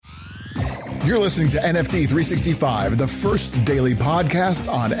You're listening to NFT 365, the first daily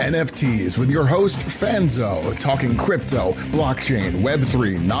podcast on NFTs with your host, Fanzo, talking crypto, blockchain,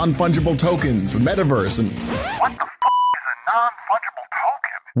 Web3, non-fungible tokens, metaverse, and... What the is a non-fungible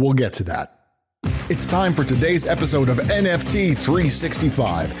token? We'll get to that. It's time for today's episode of NFT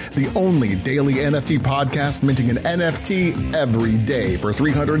 365, the only daily NFT podcast minting an NFT every day for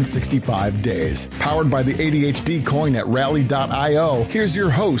 365 days. Powered by the ADHD coin at Rally.io, here's your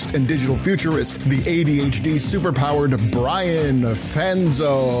host and digital futurist, the ADHD superpowered Brian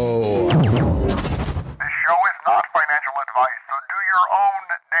Fanzo. This show is not financial advice, so do your own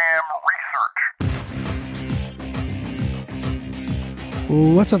damn research.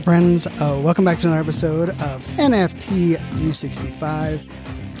 What's up, friends? Welcome back to another episode of NFT 365.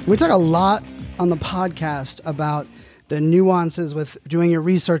 We talk a lot on the podcast about the nuances with doing your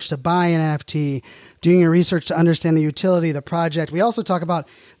research to buy an NFT, doing your research to understand the utility of the project. We also talk about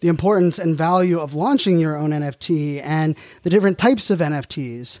the importance and value of launching your own NFT and the different types of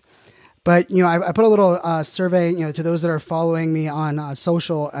NFTs. But, I put a little survey, to those that are following me on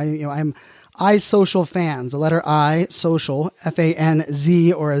social. I'm iSocial Fans, the letter I, social,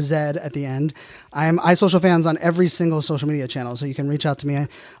 F-A-N-Z or a Z at the end. I'm iSocial Fans on every single social media channel, so you can reach out to me on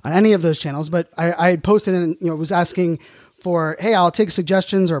any of those channels. But I had posted and was asking for, hey, I'll take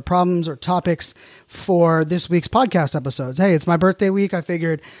suggestions or problems or topics for this week's podcast episodes. Hey, it's my birthday week. I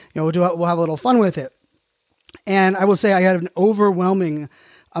figured, we'll have a little fun with it. And I will say I had an overwhelming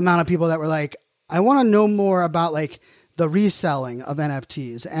amount of people that were like, I want to know more about the reselling of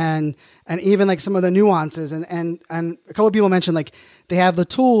NFTs and even some of the nuances and a couple of people mentioned they have the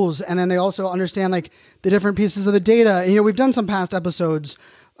tools and then they also understand the different pieces of the data. And, we've done some past episodes,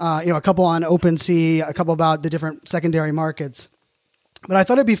 a couple on Opensea, a couple about the different secondary markets, but I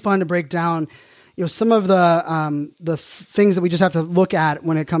thought it'd be fun to break down some of the things that we just have to look at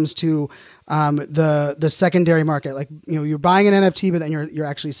when it comes to the secondary market. You're buying an NFT, but then you're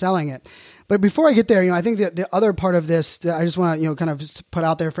actually selling it. But before I get there, I think that the other part of this that I just want to kind of just put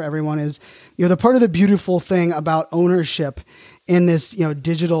out there for everyone is the part of the beautiful thing about ownership in this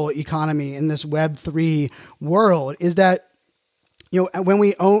digital economy, in this Web3 world, is that when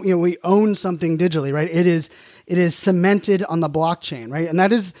we own something digitally, right? It is cemented on the blockchain, right? And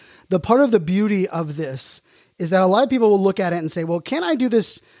that is the part of the beauty of this, is that a lot of people will look at it and say, well, can I do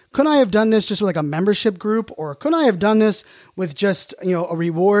this? Couldn't I have done this just with a membership group? Or couldn't I have done this with just, a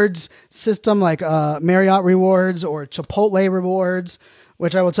rewards system like Marriott rewards or Chipotle rewards?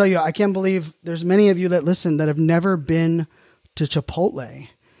 Which I will tell you, I can't believe there's many of you that listen that have never been to Chipotle.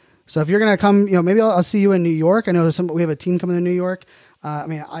 So if you're going to come, maybe I'll see you in New York. I know we have a team coming to New York.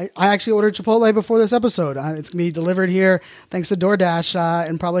 I actually ordered Chipotle before this episode. It's going to be delivered here thanks to DoorDash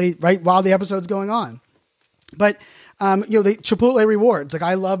and probably right while the episode's going on. But, the Chipotle rewards,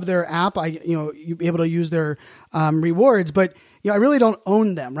 I love their app. You'll be able to use their rewards, but, I really don't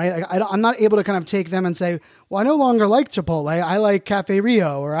own them, right? I'm not able to kind of take them and say, well, I no longer like Chipotle. I like Cafe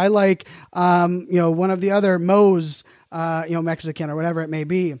Rio, or I like, one of the other Moe's, Mexican or whatever it may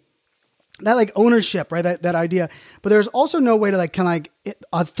be. That ownership, right? That idea. But there's also no way to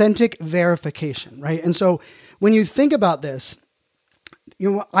authentic verification, right? And so when you think about this,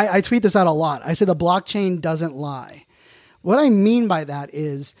 I tweet this out a lot. I say the blockchain doesn't lie. What I mean by that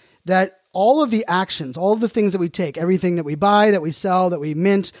is that all of the actions, all of the things that we take, everything that we buy, that we sell, that we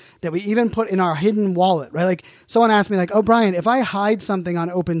mint, that we even put in our hidden wallet, right? Someone asked me oh, Brian, if I hide something on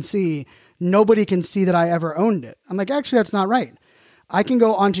Opensea, nobody can see that I ever owned it. I'm actually, that's not right. I can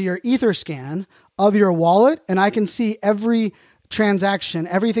go onto your Etherscan of your wallet and I can see every transaction,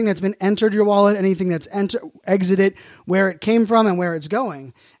 everything that's been entered your wallet, anything that's exited, where it came from and where it's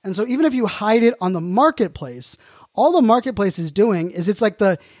going. And so even if you hide it on the marketplace, all the marketplace is doing is it's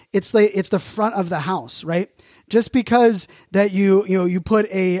the front of the house, right? Just because that you put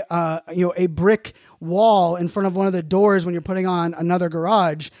a brick wall in front of one of the doors when you're putting on another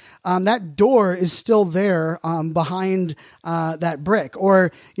garage, that door is still there behind that brick.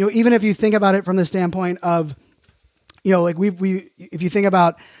 Or even if you think about it from the standpoint of if you think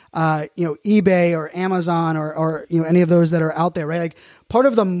about, eBay or Amazon or any of those that are out there, right? Part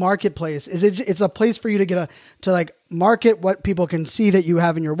of the marketplace is it's a place for you to get to market what people can see that you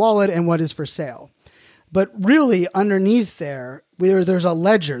have in your wallet and what is for sale. But really underneath there's a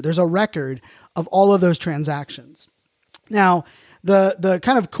ledger, there's a record of all of those transactions. Now, the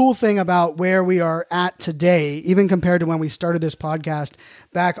kind of cool thing about where we are at today, even compared to when we started this podcast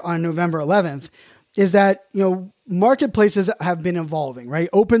back on November 11th, is that, marketplaces have been evolving, right?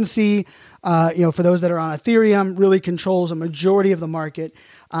 Opensea, for those that are on Ethereum, really controls a majority of the market.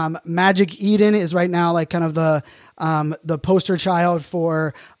 Magic Eden is right now like kind of the poster child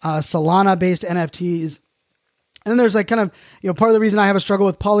for Solana-based NFTs. And then there's like kind of, part of the reason I have a struggle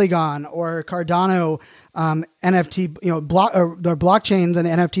with Polygon or Cardano NFT, their blockchains and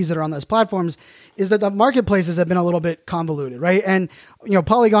the NFTs that are on those platforms is that the marketplaces have been a little bit convoluted, right? And,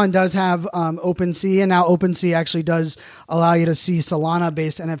 Polygon does have OpenSea, and now OpenSea actually does allow you to see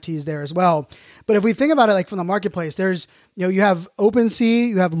Solana-based NFTs there as well. But if we think about it like from the marketplace, there's, you have OpenSea,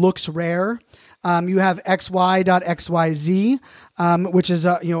 you have Looks Rare, you have xy.xyz, which is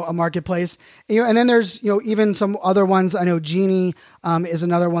a marketplace, and then there's even some other ones. I know Genie is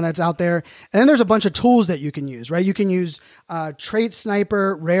another one that's out there, and then there's a bunch of tools that you can use. Right, you can use Trait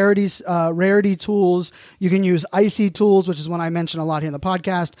Sniper, Rarity tools. You can use Icy tools, which is one I mentioned a lot here in the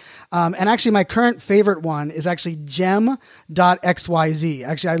podcast. And actually, my current favorite one is actually Gem.xyz.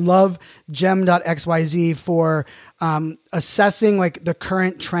 Actually, I love Gem.xyz for assessing like the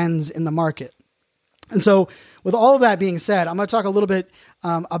current trends in the market. And so with all of that being said, I'm going to talk a little bit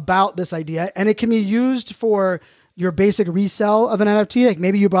about this idea, and it can be used for your basic resell of an NFT. Like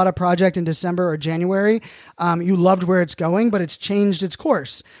maybe you bought a project in December or January. You loved where it's going, but it's changed its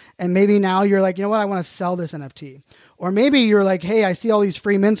course. And maybe now you're like, you know what? I want to sell this NFT. Or maybe you're like, hey, I see all these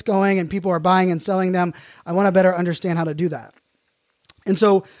free mints going and people are buying and selling them. I want to better understand how to do that. And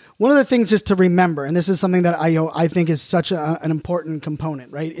so one of the things just to remember, and this is something that I think is such an important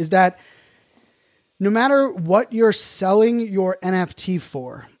component, right? Is that no matter what you're selling your NFT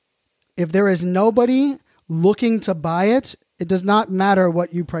for, if there is nobody looking to buy it, it does not matter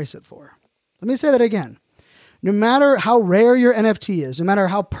what you price it for. Let me say that again. No matter how rare your NFT is, no matter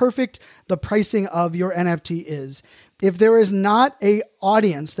how perfect the pricing of your NFT is, if there is not an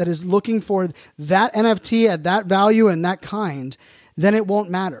audience that is looking for that NFT at that value and that kind, then it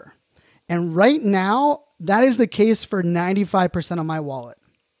won't matter. And right now, that is the case for 95% of my wallet.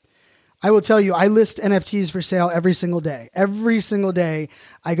 I will tell you, I list NFTs for sale every single day. Every single day,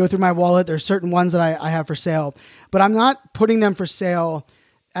 I go through my wallet. There's certain ones that I have for sale, but I'm not putting them for sale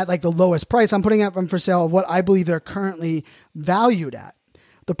at like the lowest price. I'm putting them for sale at what I believe they're currently valued at.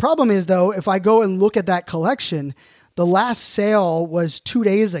 The problem is, though, if I go and look at that collection, the last sale was 2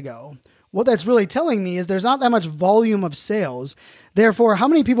 days ago. What that's really telling me is there's not that much volume of sales. Therefore, how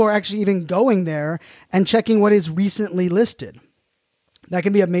many people are actually even going there and checking what is recently listed? That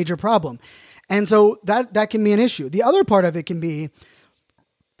can be a major problem. And so that can be an issue. The other part of it can be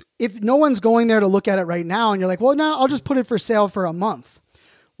if no one's going there to look at it right now and you're like, well, no, I'll just put it for sale for a month.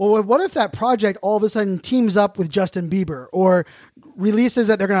 Well, what if that project all of a sudden teams up with Justin Bieber or releases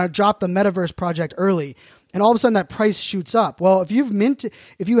that they're going to drop the metaverse project early and all of a sudden that price shoots up? Well, if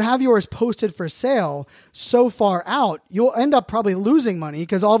you have yours posted for sale so far out, you'll end up probably losing money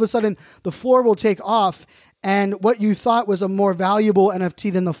because all of a sudden the floor will take off. And what you thought was a more valuable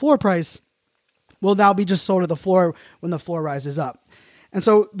NFT than the floor price will now be just sold at the floor when the floor rises up. And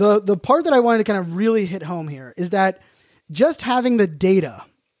so the part that I wanted to kind of really hit home here is that just having the data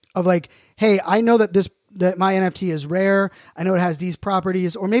of like, hey, I know that my NFT is rare. I know it has these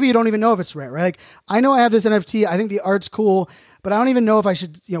properties, or maybe you don't even know if it's rare, right? Like I know I have this NFT. I think the art's cool, but I don't even know if I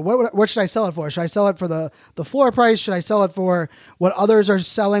should, what should I sell it for? Should I sell it for the floor price? Should I sell it for what others are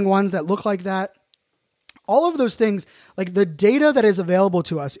selling, ones that look like that? All of those things, like the data that is available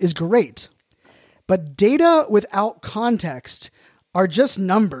to us is great, but data without context are just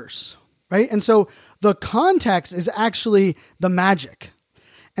numbers, right? And so the context is actually the magic.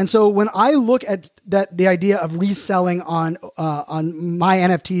 And so when I look at the idea of reselling on my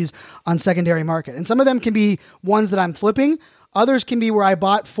NFTs on secondary market, and some of them can be ones that I'm flipping, others can be where I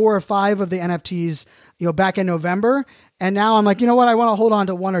bought 4 or 5 of the NFTs, back in November. And now I'm like, you know what? I want to hold on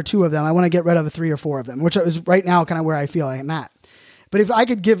to 1 or 2 of them. I want to get rid of 3 or 4 of them, which is right now kind of where I feel I am at. But if I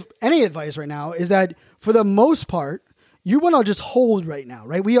could give any advice right now is that for the most part, you want to just hold right now,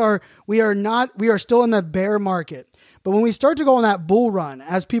 right? We are still in the bear market. But when we start to go on that bull run,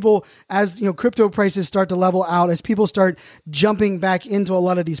 as crypto prices start to level out, as people start jumping back into a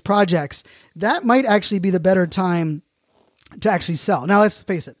lot of these projects, that might actually be the better time to actually sell. Now, let's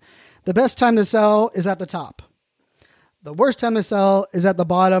face it. The best time to sell is at the top. The worst time to sell is at the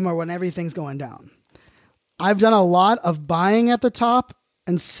bottom or when everything's going down. I've done a lot of buying at the top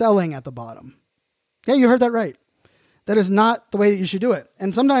and selling at the bottom. Yeah, you heard that right. That is not the way that you should do it.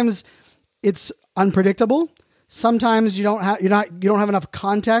 And sometimes it's unpredictable. Sometimes you don't have enough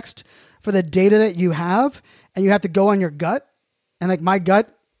context for the data that you have, and you have to go on your gut. And like my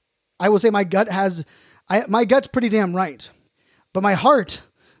gut, I will say my gut's pretty damn right. But my heart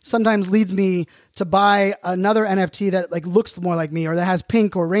sometimes leads me to buy another NFT that like looks more like me, or that has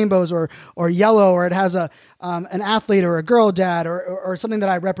pink or rainbows or yellow, or it has an athlete or a girl dad or something that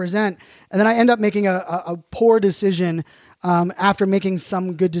I represent. And then I end up making a poor decision after making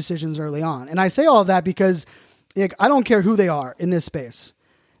some good decisions early on. And I say all of that because like, I don't care who they are in this space.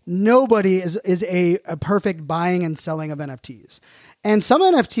 Nobody is a perfect buying and selling of NFTs. And some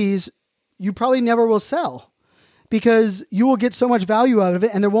NFTs you probably never will sell because you will get so much value out of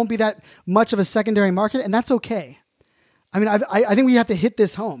it and there won't be that much of a secondary market, and that's okay. I mean, I think we have to hit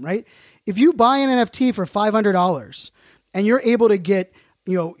this home, right? If you buy an NFT for $500 and you're able to get,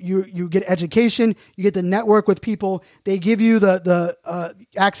 you get education, you get the network with people, they give you the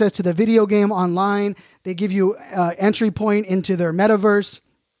access to the video game online, they give you entry point into their metaverse,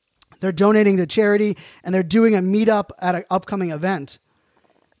 they're donating to charity, and they're doing a meetup at an upcoming event.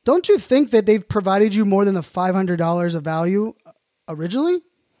 Don't you think that they've provided you more than the $500 of value originally?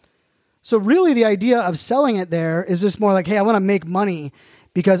 So really the idea of selling it there is just more like, hey, I want to make money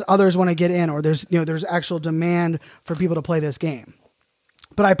because others want to get in, or there's actual demand for people to play this game.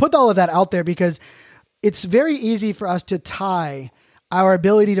 But I put all of that out there because it's very easy for us to tie our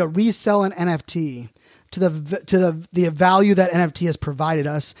ability to resell an NFT to the value that NFT has provided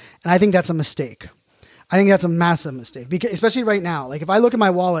us. And I think that's a mistake. I think that's a massive mistake, because especially right now. Like if I look at my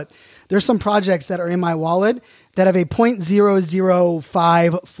wallet, there's some projects that are in my wallet that have a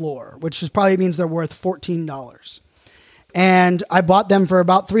 0.005 floor, which probably means they're worth $14. And I bought them for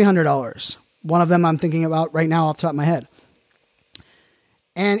about $300. One of them I'm thinking about right now off the top of my head.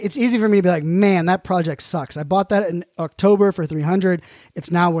 And it's easy for me to be like, man, that project sucks. I bought that in October for $300.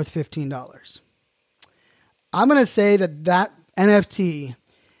 It's now worth $15. I'm going to say that NFT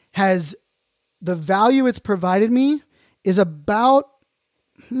has the value it's provided me is about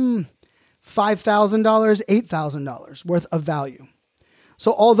 $5,000, $8,000 worth of value.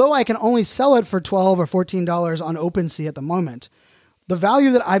 So although I can only sell it for $12 or $14 on Opensea at the moment, the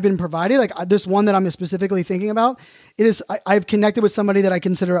value that I've been provided, like this one that I'm specifically thinking about, I've connected with somebody that I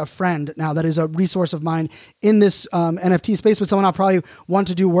consider a friend now, that is a resource of mine in this NFT space, but someone I'll probably want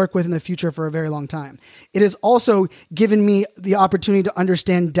to do work with in the future for a very long time. It has also given me the opportunity to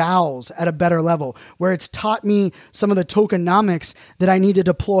understand DAOs at a better level, where it's taught me some of the tokenomics that I need to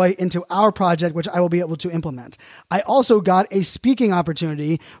deploy into our project, which I will be able to implement. I also got a speaking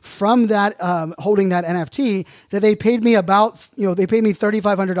opportunity from that, holding that NFT, that they paid me they paid me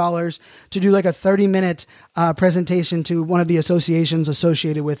 $3,500 to do like a 30-minute presentation to one of the associations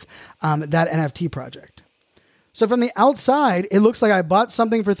associated with that NFT project. So from the outside, it looks like I bought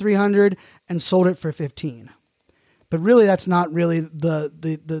something for $300 and sold it for $15. But really, that's not really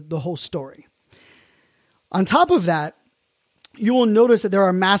the whole story. On top of that, you will notice that there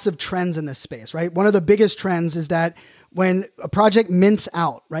are massive trends in this space, right? One of the biggest trends is that when a project mints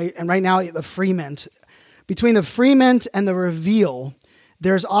out, right? And right now, the free mint, between the free mint and the reveal,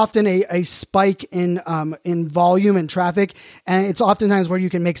 there's often a spike in volume and traffic, and it's oftentimes where you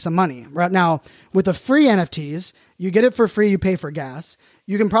can make some money. Right now, with the free NFTs, you get it for free, you pay for gas.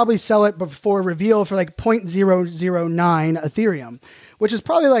 You can probably sell it before reveal for like 0.009 Ethereum, which is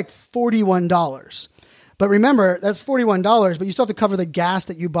probably like $41. But remember, that's $41, but you still have to cover the gas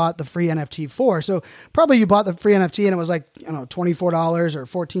that you bought the free NFT for. So probably you bought the free NFT and it was like, $24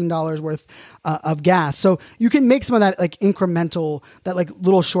 or $14 worth of gas. So you can make some of that like incremental, that like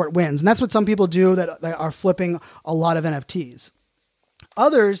little short wins. And that's what some people do that are flipping a lot of NFTs.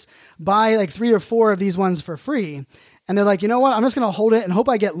 Others buy like 3 or 4 of these ones for free. And they're like, you know what? I'm just going to hold it and hope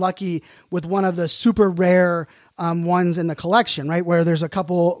I get lucky with one of the super rare ones in the collection, right? Where there's a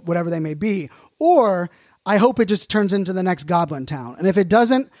couple, whatever they may be. Or I hope it just turns into the next Goblin Town. And if it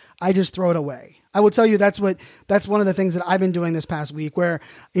doesn't, I just throw it away. I will tell you that's one of the things that I've been doing this past week, where,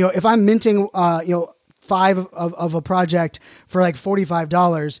 if I'm minting, 5 of a project for like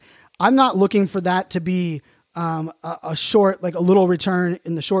 $45, I'm not looking for that to be a short, like a little return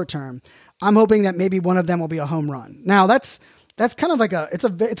in the short term. I'm hoping that maybe one of them will be a home run. Now that's kind of like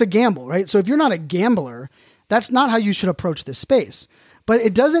it's a gamble, right? So if you're not a gambler, that's not how you should approach this space. But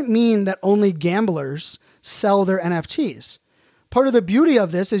it doesn't mean that only gamblers sell their NFTs. Part of the beauty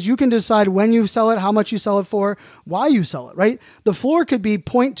of this is you can decide when you sell it, how much you sell it for, why you sell it, right? The floor could be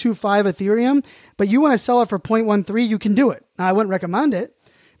 0.25 Ethereum, but you want to sell it for 0.13, you can do it. Now, I wouldn't recommend it,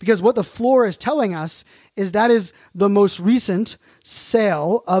 because what the floor is telling us is that is the most recent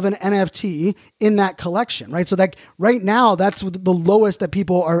sale of an NFT in that collection, right? So that right now, that's the lowest that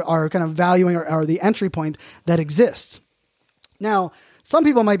people are kind of valuing, or the entry point that exists. Now, some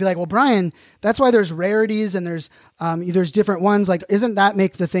people might be like, well, Brian, that's why there's rarities and there's different ones. Like, isn't that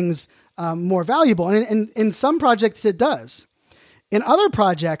make the things more valuable? And in some projects it does. In other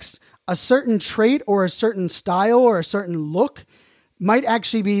projects, a certain trait or a certain style or a certain look might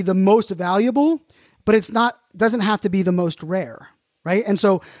actually be the most valuable, but doesn't have to be the most rare. Right. And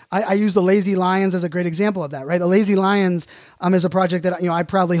so I use the Lazy Lions as a great example of that. Right. The Lazy Lions is a project that, I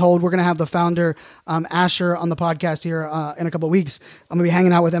proudly hold. We're going to have the founder, Asher, on the podcast here in a couple of weeks. I'm going to be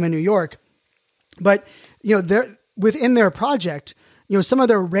hanging out with them in New York. But, they're within their project, some of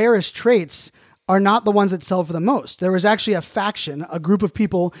their rarest traits are not the ones that sell for the most. There was actually a faction, a group of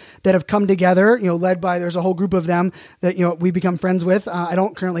people that have come together, led by, there's a whole group of them that, we become friends with. I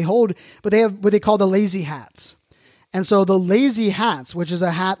don't currently hold, but they have what they call the Lazy Hats. And so the Lazy Hats, which is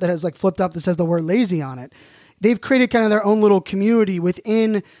a hat that has like flipped up that says the word lazy on it, they've created kind of their own little community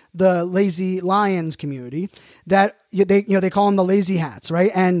within the Lazy Lions community that they call them the Lazy Hats,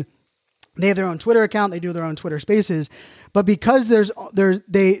 right? And they have their own Twitter account. They do their own Twitter Spaces, but because there's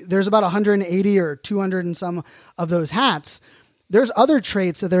about 180 or 200 and some of those hats, there's other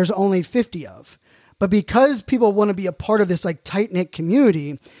traits that there's only 50 of. But because people want to be a part of this like tight knit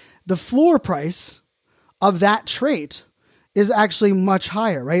community, the floor price of that trait is actually much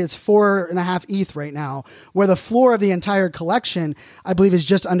higher, right? It's 4.5 ETH right now, where the floor of the entire collection, I believe, is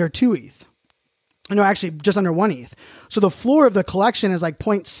just under 2 ETH. No, actually just under 1 ETH. So the floor of the collection is like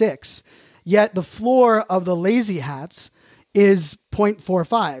 0.6, yet the floor of the Lazy Hats is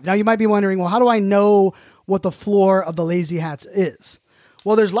 0.45. Now you might be wondering, well, how do I know what the floor of the Lazy Hats is?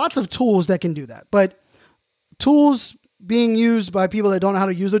 Well, there's lots of tools that can do that, but tools being used by people that don't know how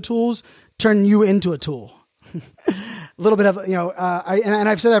to use the tools turn you into a tool. A little bit of,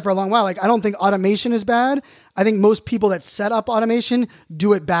 I've said that for a long while. Like, I don't think automation is bad. I think most people that set up automation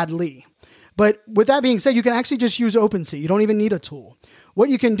do it badly. But with that being said, you can actually just use Opensea. You don't even need a tool. What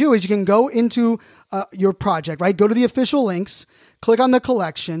you can do is you can go into your project, right? Go to the official links, click on the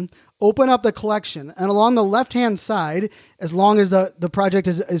collection, open up the collection, and along the left-hand side, as long as the project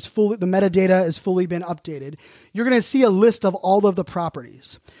is fully, the metadata is fully been updated, you're going to see a list of all of the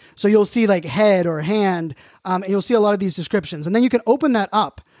properties. So you'll see like head or hand, and you'll see a lot of these descriptions. And then you can open that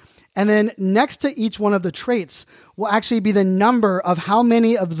up. And then next to each one of the traits will actually be the number of how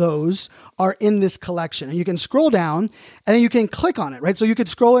many of those are in this collection. And you can scroll down and then you can click on it, right? So you could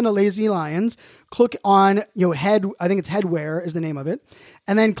scroll into Lazy Lions, click on, head, I think it's headwear is the name of it,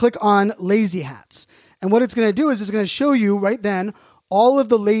 and then click on Lazy Hats. And what it's going to do is it's going to show you right then all of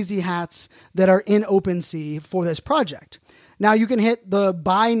the Lazy Hats that are in Opensea for this project. Now you can hit the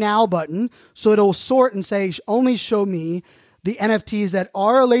Buy Now button, so it'll sort and say, only show me the NFTs that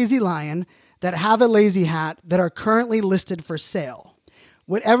are a Lazy Lion, that have a Lazy Hat, that are currently listed for sale.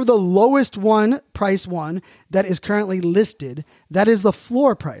 Whatever the lowest price one that is currently listed, that is the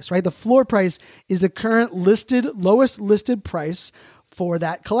floor price, right? The floor price is the current lowest listed price for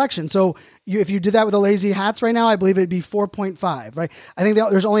that collection. So if you did that with the Lazy Hats right now, I believe it'd be 4.5, right? I think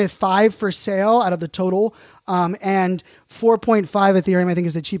there's only 5 for sale out of the total, and 4.5 Ethereum, I think,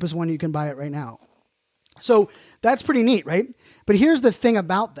 is the cheapest one you can buy it right now. So that's pretty neat, right? But here's the thing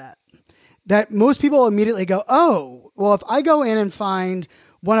about that most people immediately go, oh, well, if I go in and find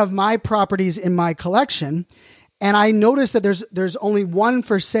one of my properties in my collection and I notice that there's only one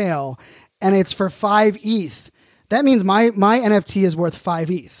for sale and it's for 5 ETH, that means my NFT is worth 5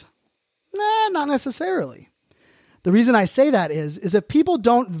 ETH. Nah, not necessarily. The reason I say that is if people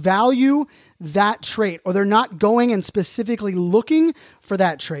don't value that trait, or they're not going and specifically looking for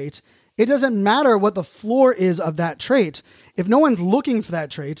that trait, it doesn't matter what the floor is of that trait. If no one's looking for that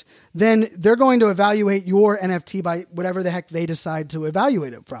trait, then they're going to evaluate your NFT by whatever the heck they decide to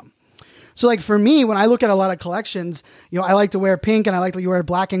evaluate it from. So like for me, when I look at a lot of collections, I like to wear pink and I like to wear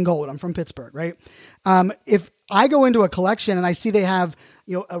black and gold. I'm from Pittsburgh, right? If I go into a collection and I see they have,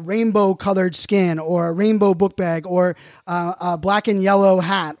 a rainbow colored skin or a rainbow book bag or a black and yellow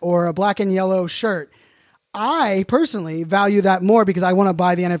hat or a black and yellow shirt, I personally value that more because I want to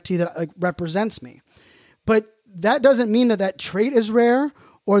buy the NFT that represents me. But that doesn't mean that trait is rare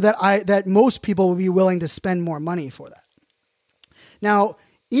or that most people will be willing to spend more money for that. Now,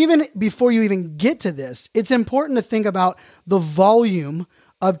 even before you even get to this, it's important to think about the volume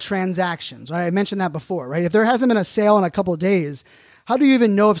of transactions. Right? I mentioned that before, right? If there hasn't been a sale in a couple of days, how do you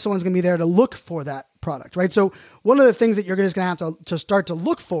even know if someone's going to be there to look for that product, right? So one of the things that you're just going to have to start to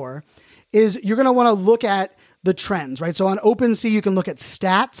look for is you're going to want to look at the trends, right? So on OpenSea, you can look at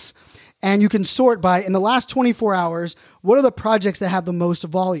stats and you can sort by, in the last 24 hours, what are the projects that have the most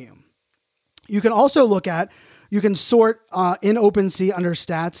volume? You can also you can sort in OpenSea under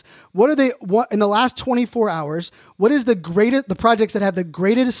stats. What in the last 24 hours, what is the projects that have the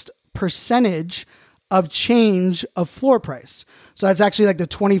greatest percentage of change of floor price. So that's actually like the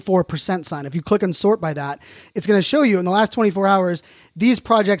 24% sign. If you click and sort by that, it's going to show you in the last 24 hours, these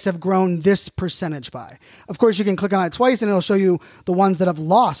projects have grown this percentage by. Of course, you can click on it twice and it'll show you the ones that have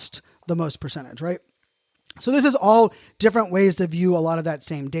lost the most percentage, right? So this is all different ways to view a lot of that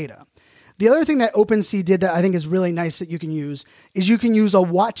same data. The other thing that Opensea did that I think is really nice that you can use is you can use a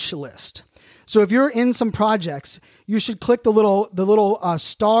watch list. So if you're in some projects, you should click the little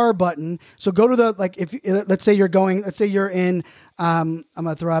star button. So go to the, like, if let's say you're in, I'm going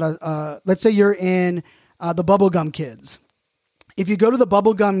to throw out let's say you're in the Bubblegum Kids. If you go to the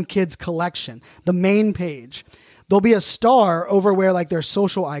Bubblegum Kids collection, the main page, there'll be a star over where like their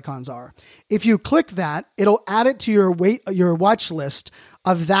social icons are. If you click that, it'll add it to your watch list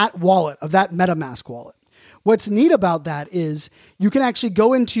of that wallet, of that MetaMask wallet. What's neat about that is you can actually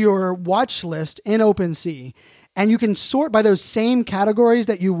go into your watch list in Opensea and you can sort by those same categories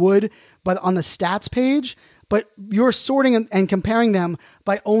that you would but on the stats page, but you're sorting and comparing them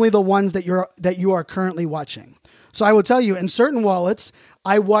by only the ones that you are currently watching. So I will tell you, in certain wallets,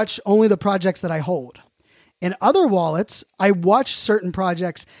 I watch only the projects that I hold. In other wallets, I watch certain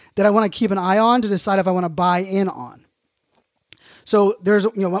projects that I want to keep an eye on to decide if I want to buy in on. So there's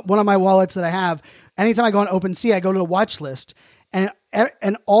one of my wallets that I have. Anytime I go on OpenSea, I go to the watch list, and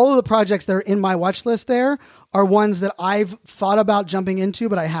all of the projects that are in my watch list there are ones that I've thought about jumping into,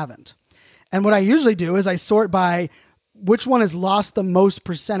 but I haven't. And what I usually do is I sort by which one has lost the most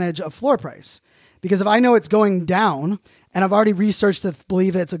percentage of floor price. Because if I know it's going down and I've already researched to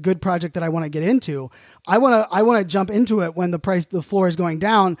believe it's a good project that I want to get into, I want to jump into it when the floor is going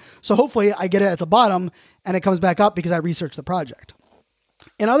down. So hopefully I get it at the bottom and it comes back up because I researched the project.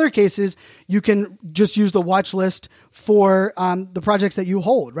 In other cases, you can just use the watch list for the projects that you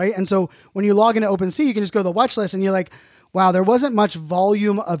hold, right? And so when you log into OpenSea, you can just go to the watch list and you're like, wow, there wasn't much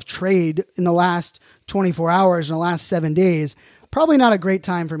volume of trade in the last 24 hours, in the last 7 days. Probably not a great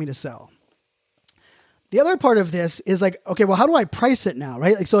time for me to sell. The other part of this is like, okay, well, how do I price it now,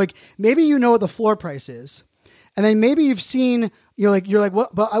 right? So maybe you know what the floor price is, and then maybe you've seen, you're like,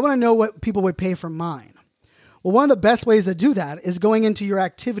 what? But I want to know what people would pay for mine. Well, one of the best ways to do that is going into your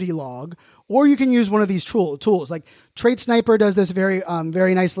activity log, or you can use one of these tools. Like Trade Sniper does this very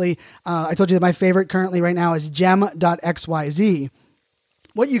nicely. I told you that my favorite currently right now is gem.xyz.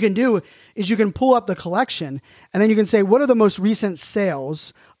 What you can do is you can pull up the collection and then you can say, what are the most recent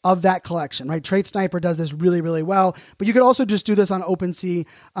sales of that collection, right? Trade Sniper does this really, really well, but you could also just do this on OpenSea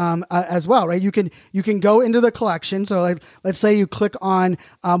as well, right? You can go into the collection. So let's say you click on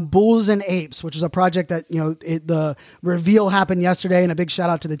Bulls and Apes, which is a project that, the reveal happened yesterday, and a big shout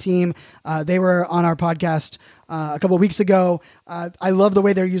out to the team. They were on our podcast a couple of weeks ago. I love the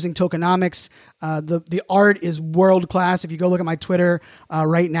way they're using tokenomics. The art is world class. If you go look at my Twitter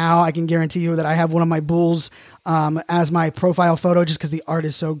right now, I can guarantee you that I have one of my bulls as my profile photo just because the art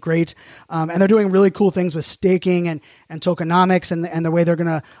is so great. And they're doing really cool things with staking and tokenomics and the way they're going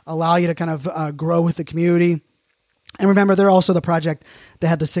to allow you to kind of grow with the community. And remember, they're also the project that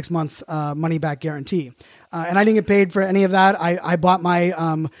had the 6-month money back guarantee. And I didn't get paid for any of that. I bought my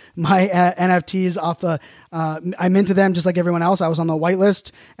NFTs off I minted them just like everyone else. I was on the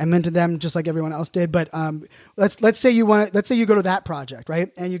whitelist and minted them just like everyone else did. But let's say you go to that project,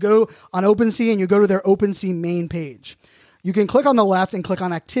 right? And you go on OpenSea and you go to their OpenSea main page. You can click on the left and click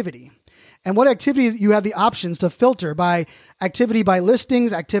on activity. And what activities you have the options to filter by activity by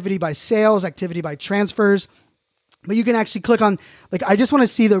listings, activity by sales, activity by transfers. But you can actually click on, I just want to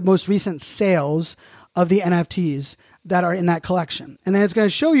see the most recent sales of the NFTs that are in that collection. And then it's going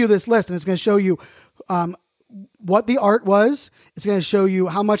to show you this list, and it's going to show you what the art was. It's going to show you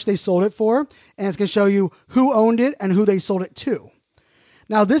how much they sold it for, and it's going to show you who owned it and who they sold it to.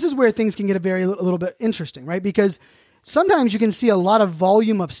 Now, this is where things can get a little bit interesting, right? Because sometimes you can see a lot of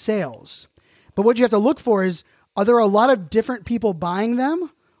volume of sales, but what you have to look for is, are there a lot of different people buying them?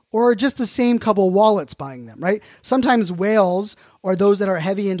 Or just the same couple wallets buying them, right? Sometimes whales or those that are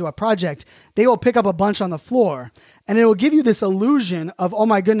heavy into a project, they will pick up a bunch on the floor and it will give you this illusion of, oh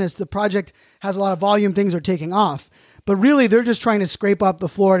my goodness, the project has a lot of volume, things are taking off. But really, they're just trying to scrape up the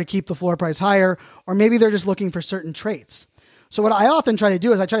floor to keep the floor price higher, or maybe they're just looking for certain traits. So what I often try to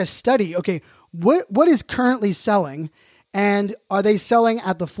do is I try to study, okay, what is currently selling? And are they selling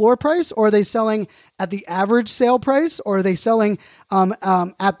at the floor price, or are they selling at the average sale price, or are they selling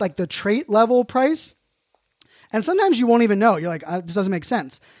at the trait level price? And sometimes you won't even know. You're like, this doesn't make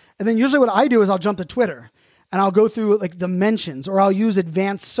sense. And then usually what I do is I'll jump to Twitter and I'll go through like the mentions, or I'll use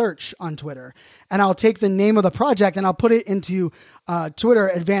advanced search on Twitter, and I'll take the name of the project and I'll put it into Twitter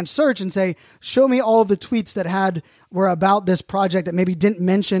advanced search and say, show me all of the tweets that were about this project that maybe didn't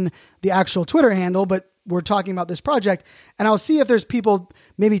mention the actual Twitter handle, but we're talking about this project. And I'll see if there's people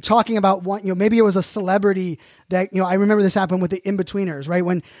maybe talking about one, maybe it was a celebrity that, I remember this happened with the In-Betweeners, right?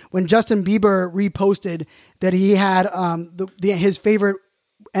 When Justin Bieber reposted that he had his favorite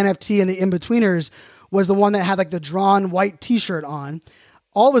NFT in the In-Betweeners was the one that had like the drawn white t-shirt on.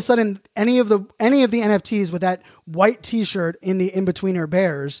 All of a sudden, any of the NFTs with that white t-shirt in the In-Betweener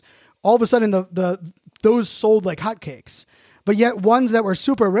bears, all of a sudden those sold like hotcakes. But yet ones that were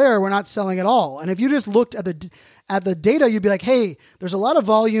super rare were not selling at all. And if you just looked at the data, you'd be like, hey, there's a lot of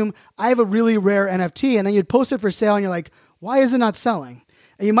volume. I have a really rare NFT. And then you'd post it for sale and you're like, why is it not selling?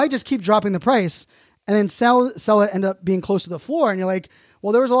 And you might just keep dropping the price and then sell it, end up being close to the floor. And you're like,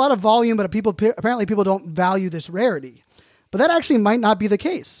 well, there was a lot of volume, but apparently people don't value this rarity. But that actually might not be the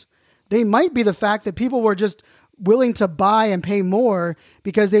case. They might be the fact that people were just willing to buy and pay more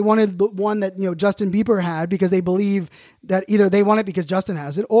because they wanted the one that Justin Bieber had, because they believe that either they want it because Justin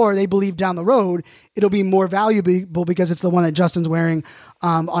has it, or they believe down the road it'll be more valuable because it's the one that Justin's wearing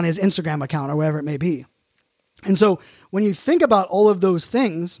on his Instagram account or whatever it may be. And so when you think about all of those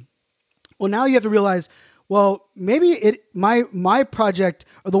things, well, now you have to realize, well, maybe my project,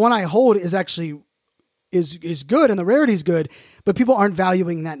 or the one I hold, is actually is good and the rarity is good, but people aren't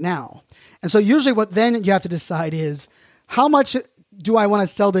valuing that now. And so usually what then you have to decide is, how much do I want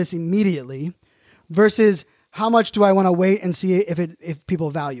to sell this immediately versus how much do I want to wait and see if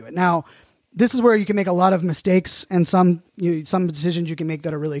people value it. Now, this is where you can make a lot of mistakes, and some decisions you can make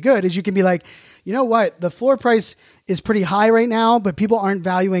that are really good is you can be like, you know what, the floor price is pretty high right now, but people aren't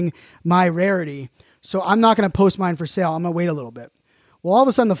valuing my rarity. So I'm not going to post mine for sale. I'm going to wait a little bit. Well, all of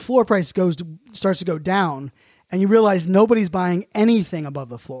a sudden the floor price starts to go down, and you realize nobody's buying anything above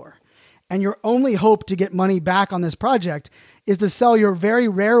the floor. And your only hope to get money back on this project is to sell your very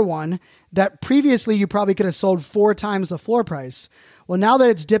rare one that previously you probably could have sold 4 times the floor price. Well, now that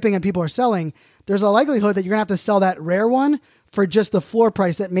it's dipping and people are selling, there's a likelihood that you're going to have to sell that rare one for just the floor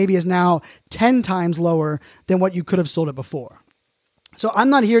price that maybe is now 10 times lower than what you could have sold it before. So I'm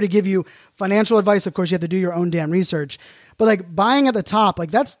not here to give you financial advice. Of course, you have to do your own damn research. But like buying at the top,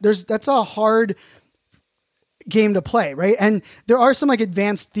 like that's a hard game to play, right? And there are some like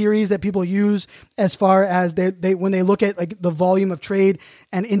advanced theories that people use as far as they when they look at like the volume of trade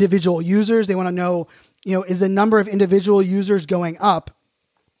and individual users, they want to know, is the number of individual users going up?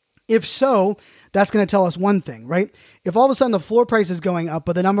 If so, that's going to tell us one thing, right? If all of a sudden the floor price is going up,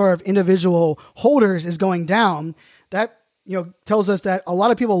 but the number of individual holders is going down, that tells us that a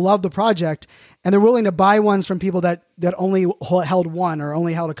lot of people love the project and they're willing to buy ones from people that only held one or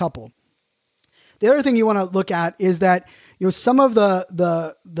only held a couple. The other thing you want to look at is that some of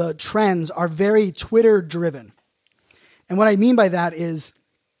the trends are very Twitter driven. And what I mean by that is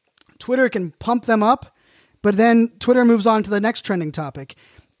Twitter can pump them up, but then Twitter moves on to the next trending topic.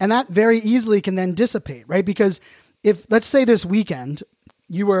 And that very easily can then dissipate, right? Because if, let's say this weekend,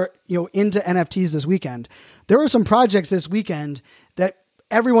 you were into NFTs this weekend, there were some projects this weekend that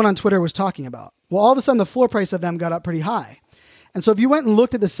everyone on Twitter was talking about. Well, all of a sudden the floor price of them got up pretty high. And so if you went and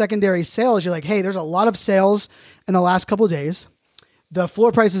looked at the secondary sales, you're like, hey, there's a lot of sales in the last couple of days. The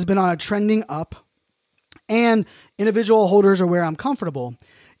floor price has been on a trending up, and individual holders are where I'm comfortable.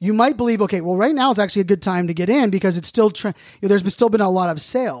 You might believe, okay, well, right now is actually a good time to get in because it's still there's still been a lot of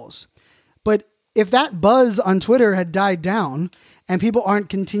sales. But if that buzz on Twitter had died down and people aren't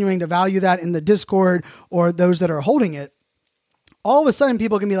continuing to value that in the Discord or those that are holding it, all of a sudden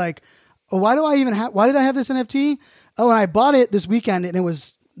people can be like, oh, why did I have this NFT? Oh, and I bought it this weekend and it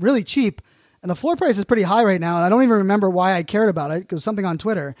was really cheap. And the floor price is pretty high right now. And I don't even remember why I cared about it because something on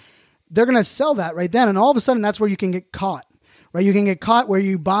Twitter. They're going to sell that right then. And all of a sudden that's where you can get caught, right? You can get caught where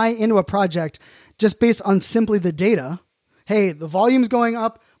you buy into a project just based on simply the data. Hey, the volume's going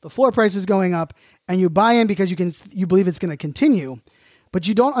up, the floor price is going up, and you buy in because you believe it's going to continue, but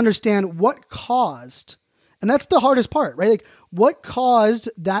you don't understand what caused. And that's the hardest part, right? Like what caused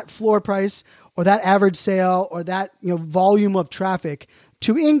that floor price or that average sale or that volume of traffic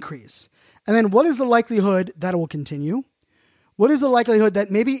to increase? And then what is the likelihood that it will continue? What is the likelihood that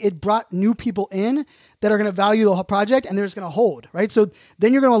maybe it brought new people in that are going to value the whole project and they're just going to hold, right? So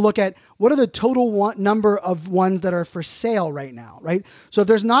then you're going to look at what are the total number of ones that are for sale right now, right? So if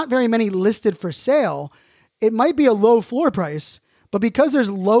there's not very many listed for sale, it might be a low floor price, but because there's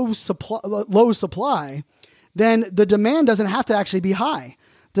low supply, then the demand doesn't have to actually be high.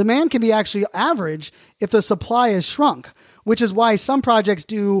 Demand can be actually average if the supply is shrunk, which is why some projects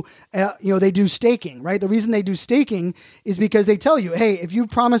do, they do staking, right? The reason they do staking is because they tell you, hey, if you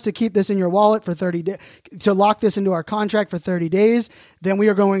promise to keep this in your wallet for 30 days, to lock this into our contract for 30 days, then we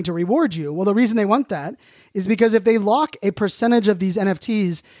are going to reward you. Well, the reason they want that is because if they lock a percentage of these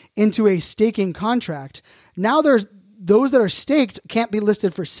NFTs into a staking contract, now those that are staked can't be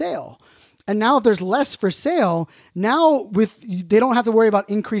listed for sale. And now if there's less for sale, now they don't have to worry about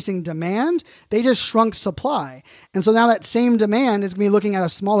increasing demand. They just shrunk supply. And so now that same demand is going to be looking at a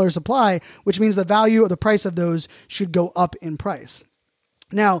smaller supply, which means the value of the price of those should go up in price.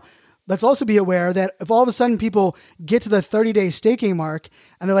 Now, let's also be aware that if all of a sudden people get to the 30-day staking mark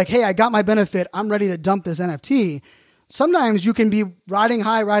and they're like, hey, I got my benefit, I'm ready to dump this NFT. Sometimes you can be riding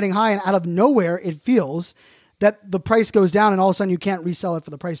high, and out of nowhere it feels that the price goes down and all of a sudden you can't resell it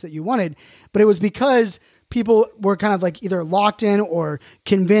for the price that you wanted. But it was because people were kind of like either locked in or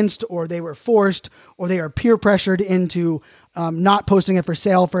convinced, or they were forced, or they are peer pressured into not posting it for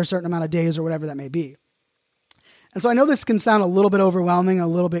sale for a certain amount of days or whatever that may be. And so I know this can sound a little bit overwhelming, a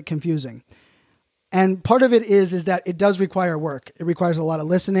little bit confusing. And part of it is that it does require work. It requires a lot of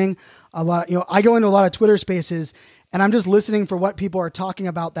listening, I go into a lot of Twitter spaces and I'm just listening for what people are talking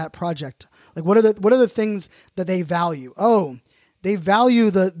about that project. Like what are the things that they value? Oh, they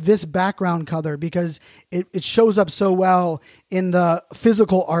value this background color because it shows up so well in the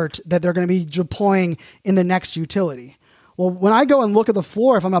physical art that they're going to be deploying in the next utility. Well, when I go and look at the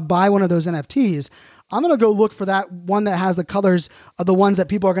floor, if I'm going to buy one of those NFTs, I'm going to go look for that one that has the colors of the ones that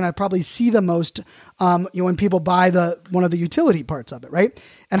people are going to probably see the most, when people buy one of the utility parts of it, right?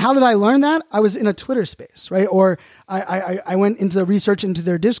 And how did I learn that? I was in a Twitter space, right? Or I went into the research into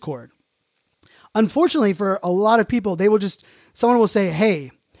their Discord. Unfortunately, for a lot of people, someone will say,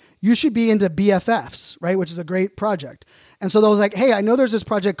 hey, you should be into BFFs, right? Which is a great project. And so they was like, hey, I know there's this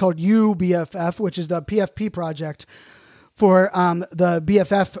project called UBFF, which is the PFP project for the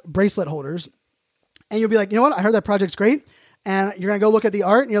BFF bracelet holders. And you'll be like, you know what? I heard that project's great. And you're going to go look at the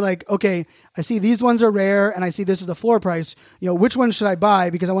art and you're like, okay, I see these ones are rare and I see this is the floor price. Which one should I buy?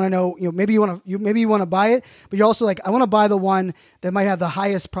 Because I want to know, maybe you want to buy it, but you're also like, I want to buy the one that might have the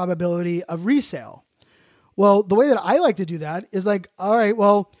highest probability of resale. Well, the way that I like to do that is like, all right,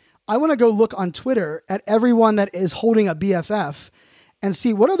 well, I want to go look on Twitter at everyone that is holding a BFF and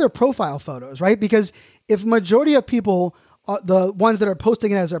see what are their profile photos, right? Because if majority of people, the ones that are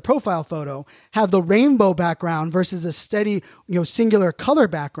posting it as their profile photo, have the rainbow background versus a steady, singular color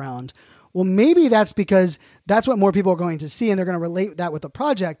background, well, maybe that's because that's what more people are going to see and they're going to relate that with the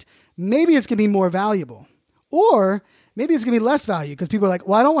project. Maybe it's going to be more valuable. Or maybe it's going to be less value because people are like,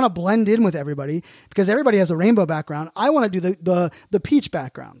 well, I don't want to blend in with everybody because everybody has a rainbow background. I want to do the peach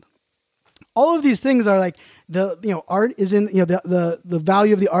background. All of these things are like art is in, the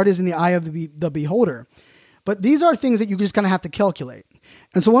value of the art is in the eye of the beholder. But these are things that you just kind of have to calculate.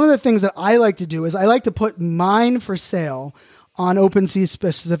 And so one of the things that I like to do is I like to put mine for sale on Opensea,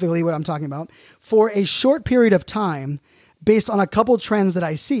 specifically what I'm talking about, for a short period of time based on a couple trends that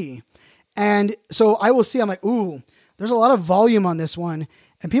I see. And so I will see, I'm like, ooh, there's a lot of volume on this one.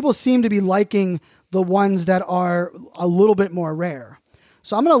 And people seem to be liking the ones that are a little bit more rare.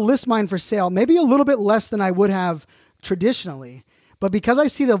 So I'm going to list mine for sale, maybe a little bit less than I would have traditionally. But because I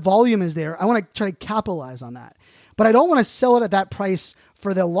see the volume is there, I want to try to capitalize on that. But I don't want to sell it at that price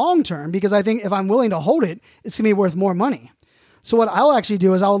for the long term because I think if I'm willing to hold it, it's going to be worth more money. So what I'll actually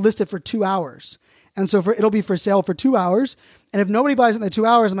do is I'll list it for 2 hours. And so it'll be for sale for 2 hours. And if nobody buys it in the 2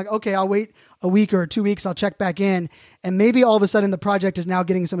 hours, I'm like, okay, I'll wait a week or 2 weeks. I'll check back in. And maybe all of a sudden the project is now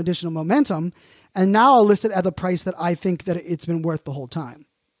getting some additional momentum. And now I'll list it at the price that I think that it's been worth the whole time.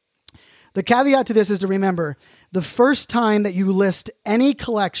 The caveat to this is to remember the first time that you list any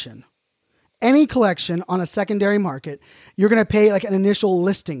collection on a secondary market, you're going to pay like an initial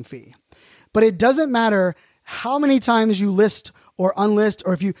listing fee. But it doesn't matter how many times you list or unlist,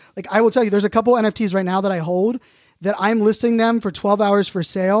 or if you, like, I will tell you, there's a couple NFTs right now that I hold that I'm listing them for 12 hours for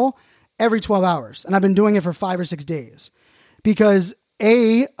sale every 12 hours. And I've been doing it for 5 or 6 days because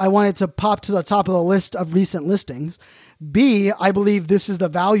A, I wanted to pop to the top of the list of recent listings. B, I believe this is the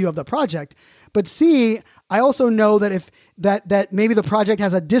value of the project. But C, I also know that if that maybe the project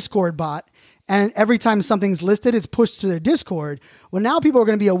has a Discord bot and every time something's listed, it's pushed to their Discord. Well, now people are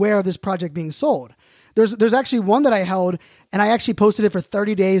going to be aware of this project being sold. There's actually one that I held and I actually posted it for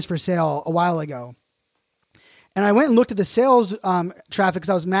 30 days for sale a while ago. And I went and looked at the sales traffic because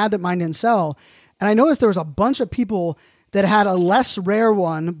I was mad that mine didn't sell. And I noticed there was a bunch of people that had a less rare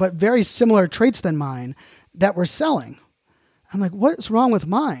one, but very similar traits than mine that were selling. I'm like, what's wrong with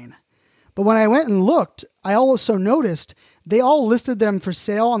mine? But when I went and looked, I also noticed they all listed them for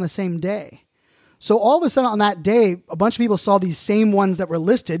sale on the same day. So all of a sudden on that day, a bunch of people saw these same ones that were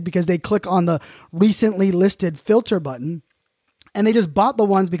listed because they click on the recently listed filter button. And they just bought the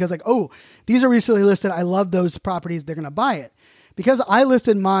ones because like, oh, these are recently listed. I love those properties. They're going to buy it. Because I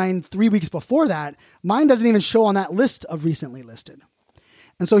listed mine 3 weeks before that, mine doesn't even show on that list of recently listed.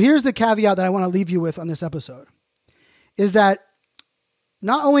 And so here's the caveat that I want to leave you with on this episode, is that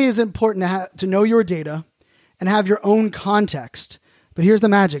not only is it important to know your data and have your own context, but here's the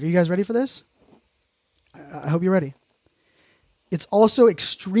magic. Are you guys ready for this? I hope you're ready. It's also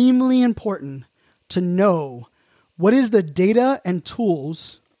extremely important to know what is the data and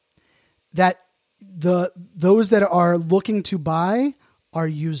tools that those that are looking to buy are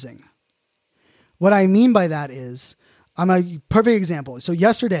using. What I mean by that is, I'm a perfect example. So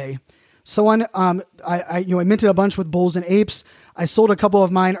yesterday, someone, I minted a bunch with bulls and apes. I sold a couple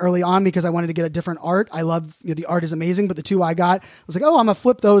of mine early on because I wanted to get a different art. I love, the art is amazing, but the two I got, I was like, oh, I'm gonna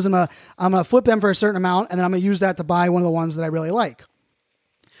flip those. I'm gonna flip them for a certain amount, and then I'm gonna use that to buy one of the ones that I really like.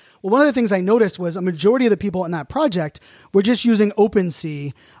 Well, one of the things I noticed was a majority of the people in that project were just using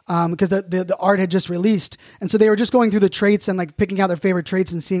Opensea because the art had just released. And so they were just going through the traits and like picking out their favorite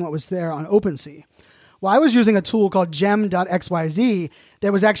traits and seeing what was there on Opensea. Well, I was using a tool called gem.xyz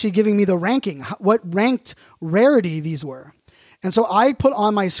that was actually giving me the ranking, what ranked rarity these were. And so I put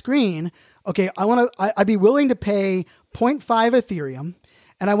on my screen, okay, I'd be willing to pay 0.5 Ethereum,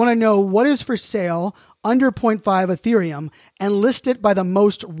 and I want to know what is for sale under 0.5 Ethereum and list it by the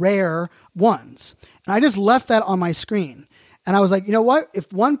most rare ones. And I just left that on my screen. And I was like, you know what?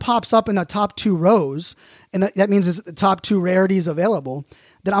 If one pops up in the top 2 rows, and that means it's the top 2 rarities available,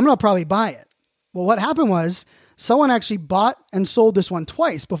 then I'm going to probably buy it. Well, what happened was someone actually bought and sold this one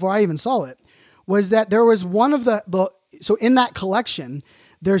twice before I even saw it, was that there was one of so in that collection,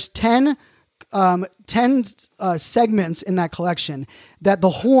 there's 10 segments in that collection that the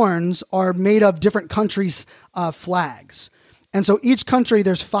horns are made of different countries' flags. And so each country,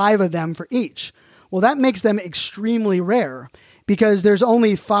 there's 5 of them for each. Well, that makes them extremely rare because there's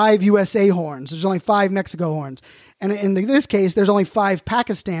only 5 USA horns. There's only 5 Mexico horns. And in this case, there's only 5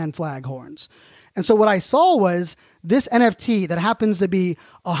 Pakistan flag horns. And so what I saw was this NFT that happens to be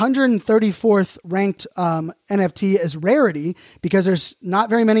 134th ranked NFT as rarity because there's not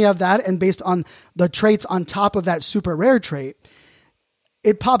very many of that. And based on the traits on top of that super rare trait,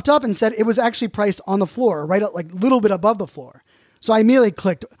 it popped up and said it was actually priced on the floor, right at like a little bit above the floor. So I immediately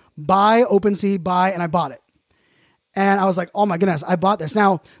clicked buy, OpenSea, buy, and I bought it. And I was like, oh my goodness, I bought this.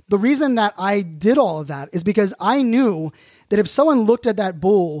 Now, the reason that I did all of that is because I knew that if someone looked at that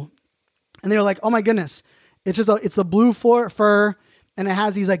bull and they were like, oh my goodness, it's the blue fur and it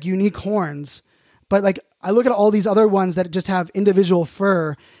has these like unique horns. But like, I look at all these other ones that just have individual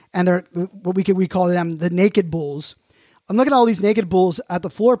fur and they're what we call them the naked bulls. I'm looking at all these naked bulls at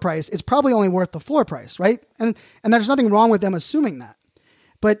the floor price. It's probably only worth the floor price, right? And there's nothing wrong with them assuming that.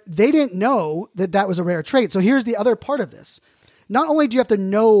 But they didn't know that that was a rare trait. So here's the other part of this. Not only do you have to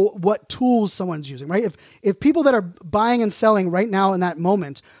know what tools someone's using, right? If people that are buying and selling right now in that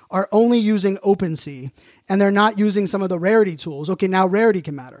moment are only using OpenSea and they're not using some of the rarity tools, okay, now rarity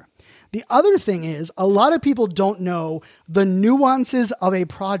can matter. The other thing is a lot of people don't know the nuances of a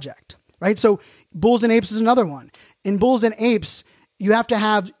project, right? So Bulls and Apes is another one. In Bulls and Apes, you have to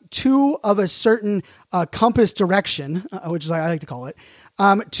have 2 of a certain compass direction, which is I like to call it,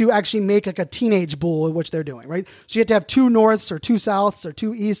 to actually make like a teenage bull, which they're doing, right? So you have to have 2 norths or 2 souths or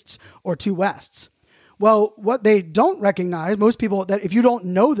 2 easts or 2 wests. Well, what they don't recognize, most people, that if you don't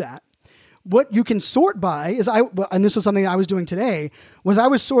know that, what you can sort by is and this was something I was doing today, was I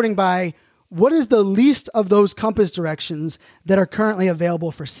was sorting by what is the least of those compass directions that are currently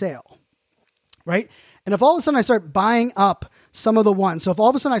available for sale, right? And if all of a sudden I start buying up some of the ones, so if all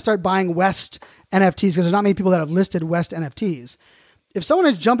of a sudden I start buying West NFTs, because there's not many people that have listed West NFTs, if someone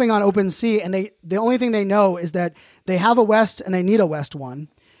is jumping on OpenSea and the only thing they know is that they have a West and they need a West one,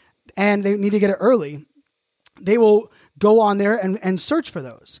 and they need to get it early, they will go on there and search for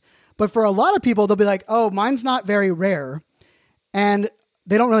those. But for a lot of people, they'll be like, oh, mine's not very rare. And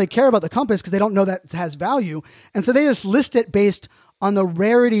they don't really care about the compass because they don't know that it has value. And so they just list it based on the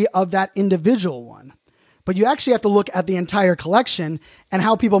rarity of that individual one. But you actually have to look at the entire collection and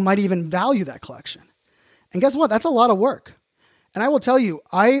how people might even value that collection. And guess what? That's a lot of work. And I will tell you,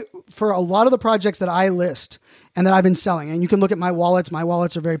 for a lot of the projects that I list and that I've been selling, and you can look at my wallets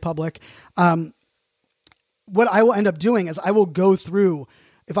are very public. What I will end up doing is I will go through,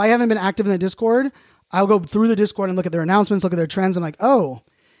 if I haven't been active in the Discord, I'll go through the Discord and look at their announcements, look at their trends. I'm like, oh,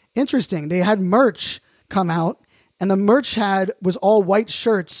 interesting. They had merch come out and the merch was all white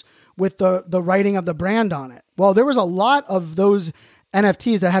shirts with the writing of the brand on it. Well, there was a lot of those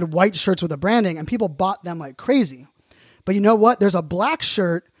NFTs that had white shirts with the branding, and people bought them like crazy. But you know what? There's a black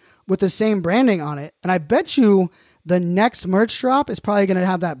shirt with the same branding on it, and I bet you the next merch drop is probably going to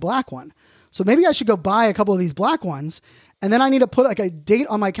have that black one. So maybe I should go buy a couple of these black ones, and then I need to put like a date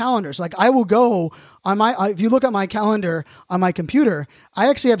on my calendar. So like I will go on if you look at my calendar on my computer, I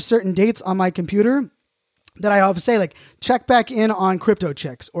actually have certain dates on my computer that I have to say, like, check back in on Crypto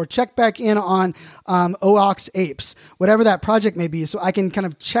Chicks or check back in on OX Apes, whatever that project may be. So I can kind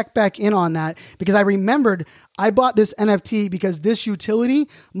of check back in on that because I remembered I bought this NFT because this utility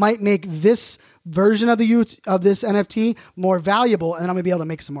might make this version of this NFT more valuable, and I'm going to be able to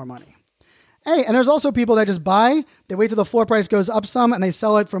make some more money. Hey, and there's also people that just buy, they wait till the floor price goes up some, and they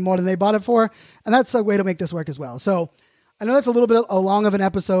sell it for more than they bought it for. And that's a way to make this work as well. So I know that's a little bit long of an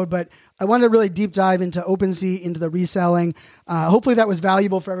episode, but I wanted to really deep dive into OpenSea, into the reselling. Hopefully that was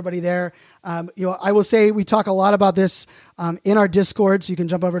valuable for everybody there. I will say we talk a lot about this in our Discord, so you can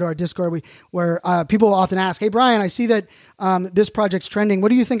jump over to our Discord where people will often ask, hey, Brian, I see that this project's trending. What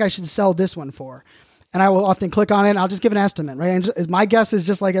do you think I should sell this one for? And I will often click on it and I'll just give an estimate, right? And my guess is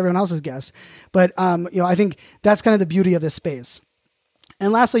just like everyone else's guess. But I think that's kind of the beauty of this space.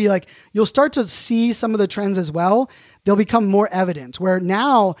 And lastly, you'll start to see some of the trends as well. They'll become more evident, where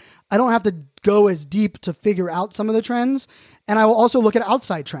now I don't have to go as deep to figure out some of the trends. And I will also look at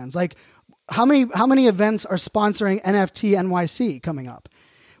outside trends. Like how many events are sponsoring NFT NYC coming up?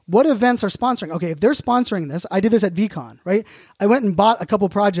 What events are sponsoring? Okay, if they're sponsoring this, I did this at VCon, right? I went and bought a couple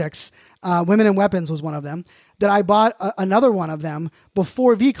projects. Women and Weapons was one of them, that I bought another one of them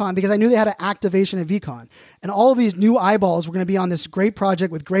before VCon because I knew they had an activation at VCon. And all of these new eyeballs were going to be on this great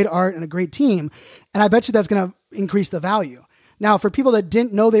project with great art and a great team. And I bet you that's going to increase the value. Now, for people that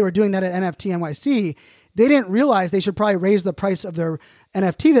didn't know they were doing that at NFT NYC, they didn't realize they should probably raise the price of their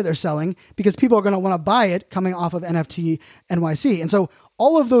NFT that they're selling because people are going to want to buy it coming off of NFT NYC. And so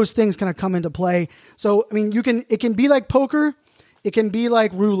all of those things kind of come into play. So, I mean, it can be like poker. It can be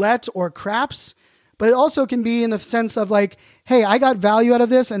like roulette or craps, but it also can be in the sense of like, hey, I got value out of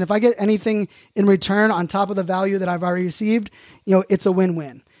this. And if I get anything in return on top of the value that I've already received, it's a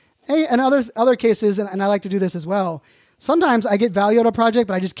win-win. Hey, and other cases, and I like to do this as well. Sometimes I get value out of a project,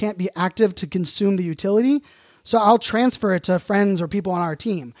 but I just can't be active to consume the utility. So I'll transfer it to friends or people on our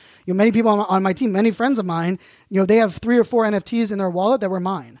team. Many people on my team, many friends of mine, they have 3 or 4 NFTs in their wallet that were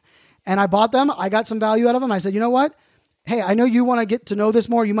mine. And I bought them. I got some value out of them. I said, you know what? Hey, I know you want to get to know this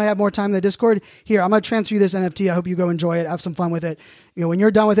more. You might have more time in the Discord. Here, I'm going to transfer you this NFT. I hope you go enjoy it. Have some fun with it. When you're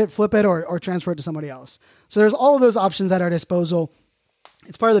done with it, flip it or transfer it to somebody else. So there's all of those options at our disposal.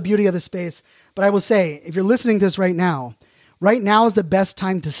 It's part of the beauty of the space. But I will say, if you're listening to this right now is the best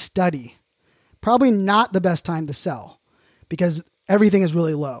time to study. Probably not the best time to sell because everything is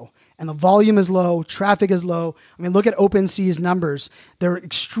really low and the volume is low. Traffic is low. I mean, look at Opensea's numbers. They're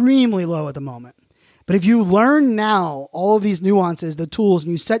extremely low at the moment. But if you learn now all of these nuances, the tools,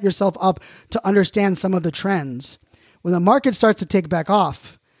 and you set yourself up to understand some of the trends, when the market starts to take back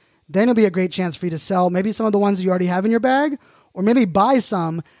off, then it'll be a great chance for you to sell maybe some of the ones that you already have in your bag, or maybe buy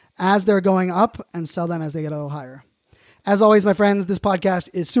some as they're going up and sell them as they get a little higher. As always, my friends, this podcast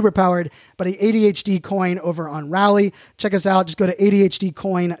is super powered by the ADHD coin over on Rally. Check us out. Just go to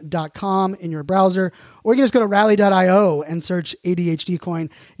ADHDcoin.com in your browser, or you can just go to rally.io and search ADHD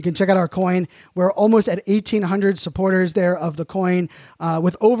coin. You can check out our coin. We're almost at 1,800 supporters there of the coin,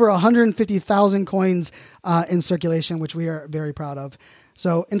 with over 150,000 coins in circulation, which we are very proud of.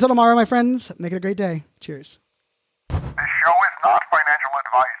 So until tomorrow, my friends, make it a great day. Cheers. This show is not financial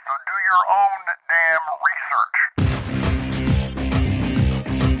advice, so do your own